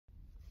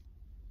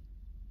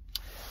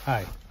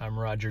Hi, I'm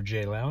Roger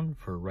J Lown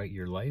for Write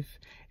Your Life.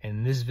 And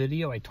in this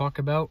video, I talk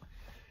about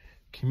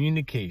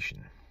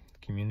communication,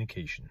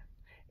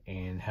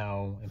 and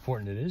how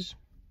important it is,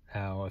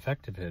 how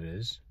effective it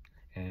is,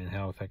 and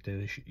how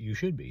effective you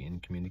should be in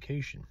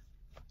communication.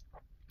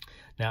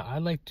 Now,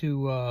 I'd like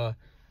to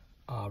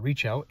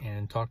reach out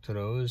and talk to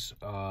those.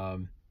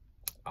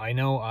 I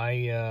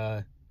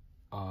know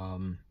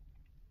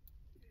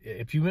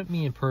if you met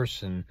me in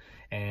person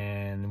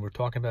and we're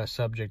talking about a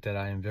subject that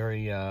I am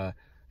very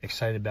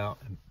excited about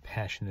and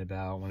passionate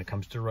about when it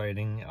comes to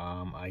writing,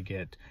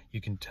 you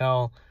can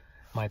tell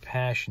my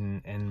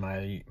passion and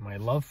my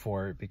love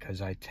for it because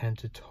I tend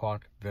to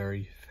talk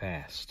very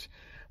fast.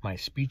 My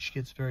speech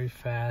gets very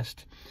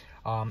fast.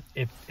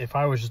 If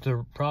I was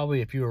to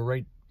if you were to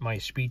write my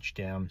speech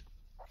down,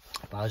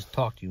 if I was to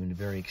talk to you and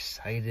very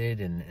excited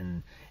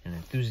and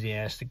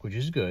enthusiastic, which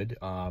is good,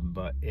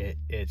 but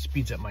it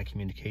speeds up my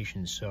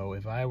communication. So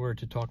if I were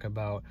to talk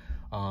about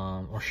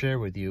or share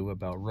with you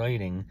about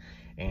writing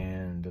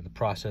and the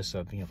process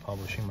of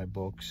publishing my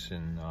books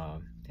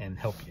and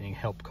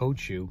help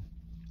coach you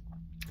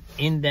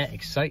in that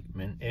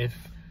excitement,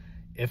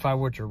 if I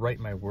were to write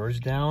my words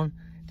down,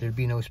 there'd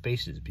be no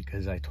spaces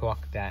because I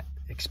talk that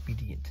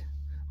expedient.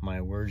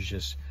 My words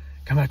just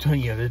come out to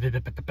you.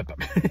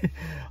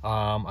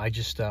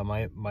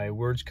 My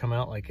words come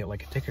out like a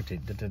ticker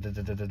tape,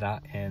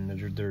 and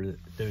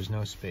there's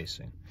no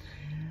spacing.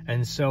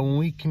 And so when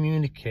we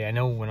communicate, I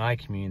know when I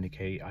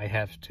communicate, I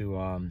have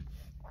to,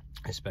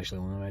 especially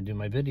when I do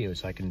my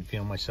videos, I can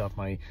feel myself,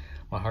 my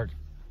heart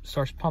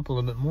starts pumping a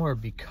little bit more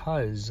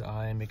because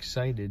I'm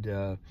excited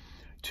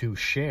to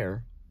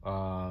share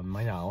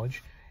my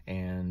knowledge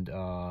and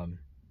and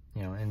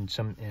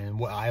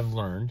what I've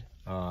learned,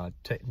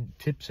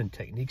 tips and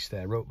techniques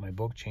that I wrote in my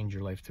book, Change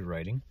Your Life Through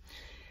Writing.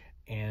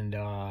 And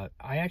I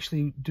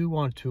actually do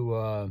want to,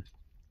 I'm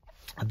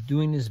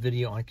doing this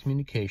video on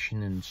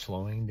communication and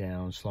slowing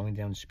down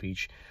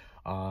speech.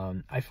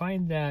 I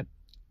find that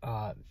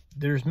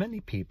there's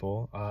many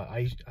people,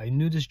 I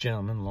knew this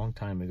gentleman a long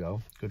time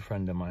ago, good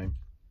friend of mine.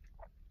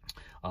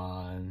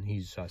 And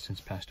he's since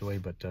passed away,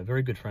 but a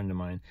very good friend of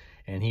mine,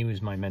 and he was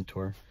my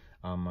mentor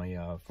on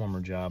my former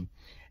job.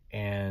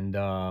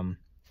 And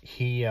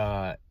he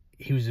had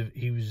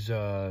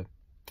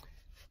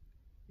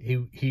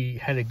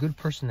a good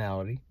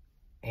personality,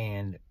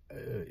 and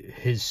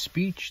his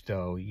speech,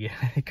 though,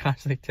 I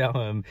constantly tell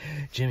him,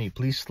 Jimmy,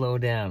 please slow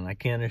down. I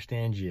can't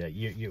understand you.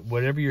 You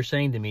whatever you're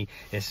saying to me,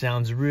 it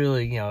sounds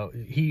really,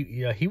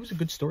 he was a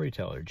good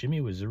storyteller.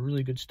 Jimmy was a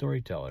really good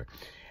storyteller.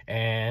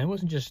 And it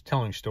wasn't just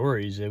telling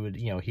stories.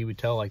 He would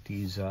tell like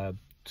these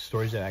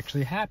stories that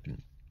actually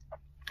happened.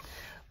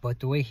 But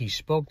the way he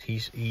spoke,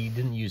 he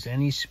didn't use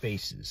any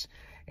spaces.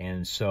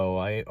 And so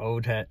I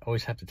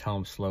always have to tell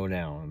him slow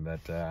down.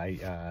 But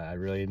I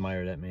really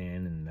admire that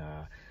man,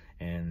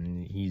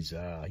 and he's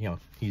I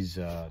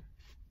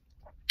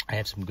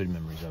have some good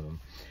memories of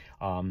him.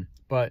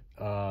 But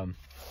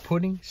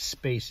putting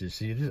spaces,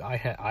 see,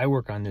 I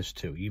work on this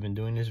too. Even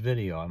doing this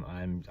video,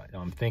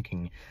 I'm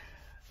thinking,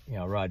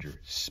 Roger,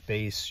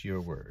 space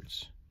your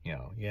words.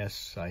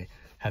 Yes, I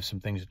have some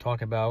things to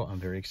talk about. I'm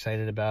very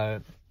excited about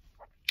it.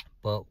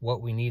 But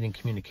what we need in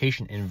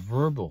communication, in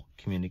verbal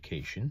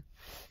communication,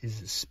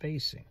 is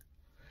spacing.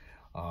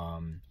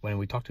 When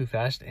we talk too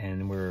fast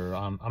and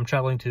I'm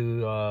traveling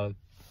to,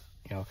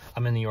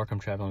 I'm in New York, I'm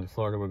traveling to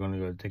Florida, we're going to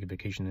go take a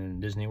vacation in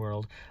Disney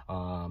World,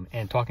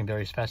 and talking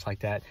very fast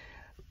like that,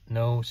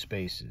 no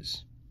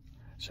spaces.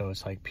 So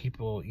it's like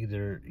people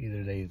either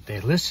they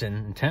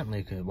listen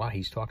intently because, wow,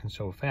 he's talking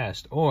so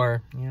fast,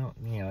 or,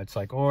 it's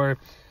like, or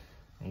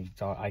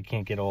I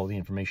can't get all the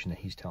information that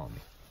he's telling me.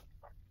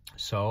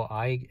 So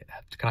I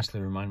have to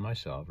constantly remind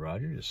myself,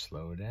 Roger, just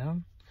slow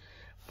down.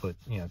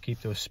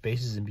 Keep those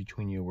spaces in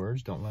between your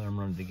words. Don't let them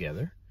run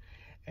together.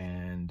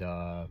 And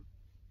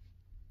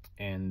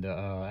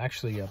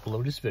actually,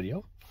 below this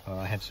video,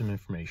 I have some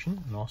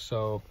information. And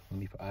also,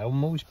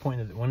 I'm always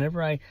pointing at,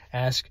 whenever I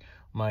ask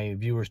my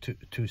viewers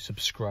to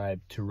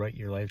subscribe to Write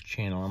Your Life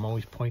channel, I'm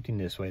always pointing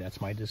this way.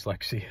 That's my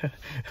dyslexia.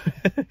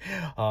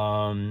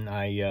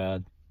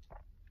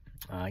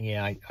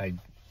 I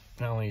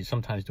not only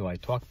sometimes do I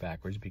talk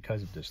backwards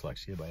because of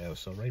dyslexia, but I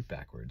also write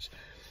backwards.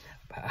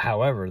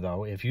 However,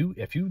 though, if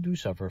you do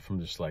suffer from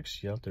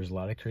dyslexia, there's a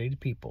lot of creative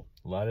people,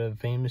 a lot of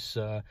famous,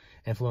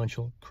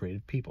 influential,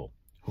 creative people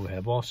who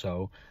have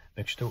also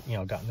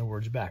gotten their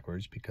words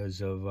backwards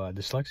because of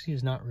dyslexia.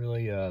 Is not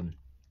really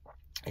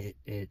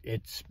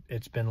it's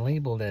been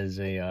labeled as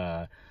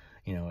a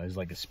as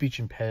like a speech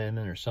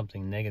impediment or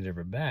something negative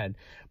or bad,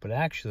 but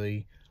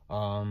actually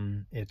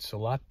it's a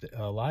lot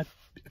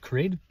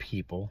creative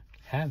people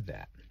have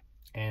that,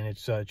 and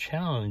it's a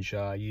challenge,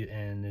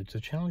 and it's a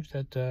challenge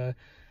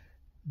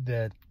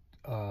that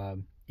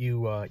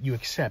you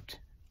accept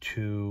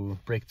to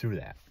break through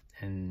that.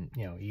 And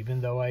even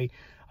though I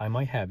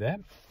might have that,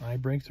 I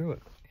break through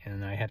it,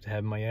 and I have to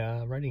have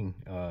my writing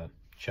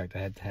checked. I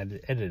had to have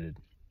it edited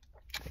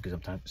because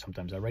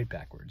sometimes I write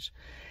backwards.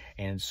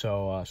 And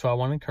so I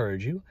want to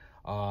encourage you,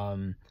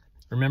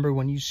 remember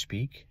when you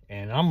speak,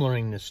 and I'm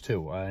learning this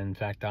too. In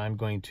fact, I'm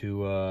going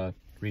to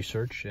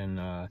research,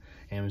 and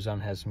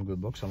Amazon has some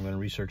good books. I'm going to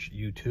research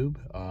YouTube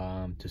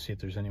to see if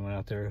there's anyone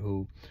out there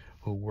who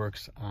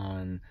works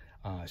on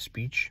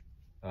speech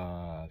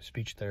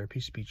therapy,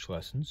 speech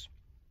lessons,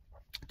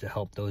 to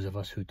help those of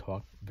us who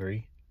talk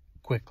very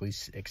quickly,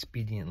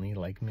 expediently,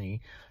 like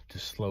me, to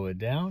slow it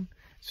down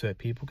so that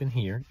people can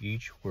hear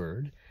each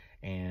word.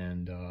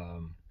 And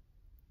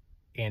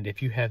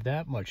if you have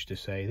that much to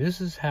say,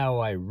 this is how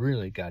I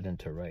really got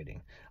into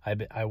writing.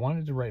 I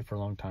wanted to write for a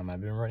long time.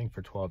 I've been writing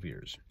for 12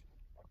 years.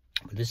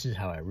 But this is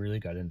how I really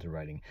got into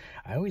writing.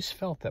 I always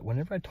felt that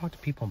whenever I talked to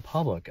people in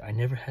public, I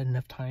never had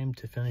enough time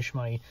to finish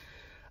my,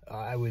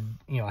 I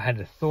had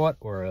a thought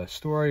or a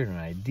story or an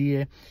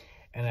idea,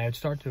 and I would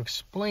start to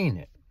explain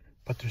it.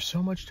 But there's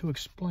so much to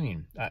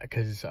explain,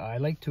 because I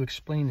like to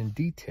explain in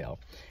detail,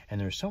 and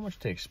there's so much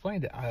to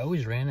explain that I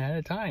always ran out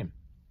of time.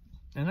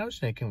 And I was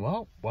thinking,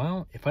 well,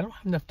 if I don't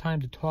have enough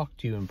time to talk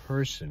to you in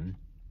person,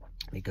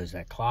 because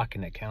that clock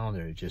and that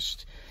calendar,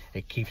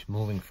 it keeps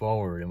moving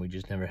forward, and we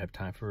just never have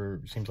time for,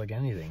 seems like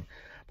anything.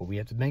 But we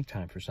have to make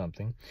time for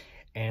something,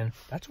 and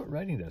that's what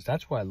writing does.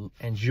 That's what I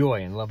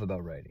enjoy and love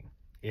about writing.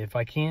 If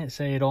I can't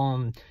say it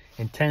all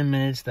in 10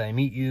 minutes that I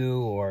meet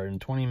you, or in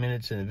 20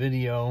 minutes in a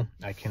video,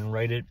 I can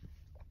write it.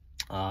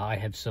 I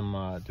have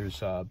some,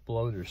 there's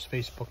below, there's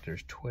Facebook,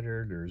 there's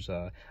Twitter,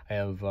 I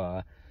have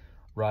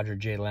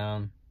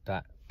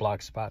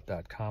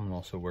rogerjlown.blogspot.com, and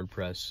also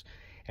WordPress.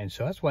 And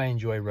so that's why I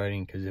enjoy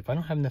writing, because if I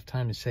don't have enough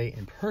time to say it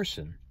in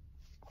person,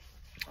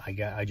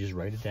 I just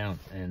write it down.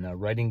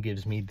 And writing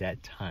gives me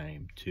that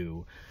time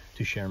to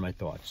share my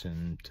thoughts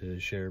and to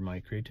share my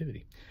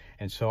creativity.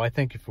 And so I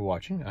thank you for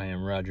watching. I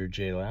am Roger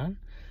J Lown.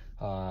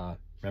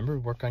 Remember,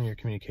 work on your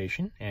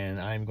communication, and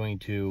I'm going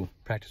to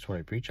practice what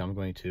I preach. I'm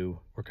going to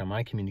work on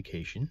my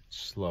communication,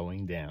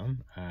 slowing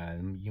down.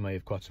 You might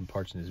have caught some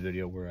parts in this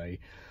video where I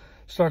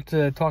start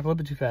to talk a little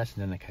bit too fast,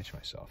 and then I catch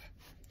myself.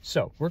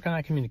 So, work on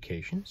that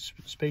communication,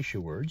 space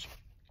your words,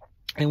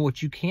 and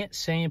what you can't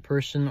say in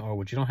person, or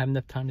what you don't have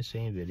enough time to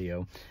say in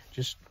video,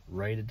 just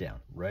write it down.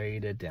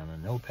 Write it down on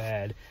a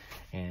notepad,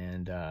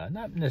 and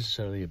not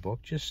necessarily a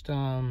book, just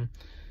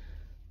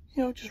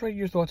just write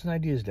your thoughts and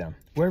ideas down,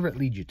 wherever it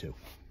leads you to.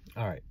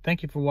 All right,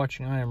 thank you for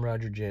watching. I am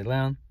Roger J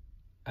Lown.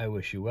 I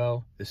wish you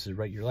well. This is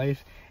Write Your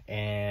Life,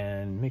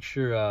 and make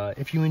sure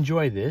if you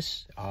enjoy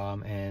this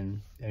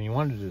and you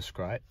want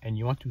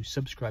to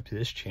subscribe to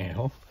this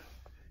channel,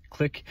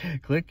 click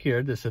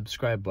here, the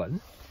subscribe button,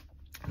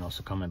 and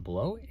also comment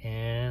below,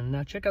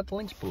 and check out the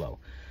links below.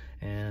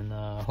 And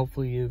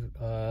hopefully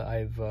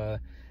I've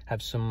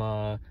have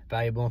some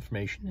valuable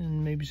information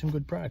and maybe some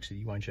good products that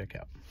you want to check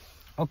out.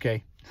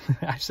 Okay,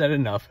 I've said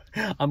enough.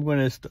 I'm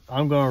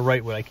gonna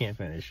write what I can't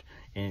finish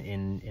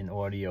in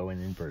audio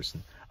and in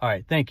person. All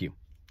right, thank you.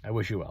 I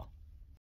wish you well.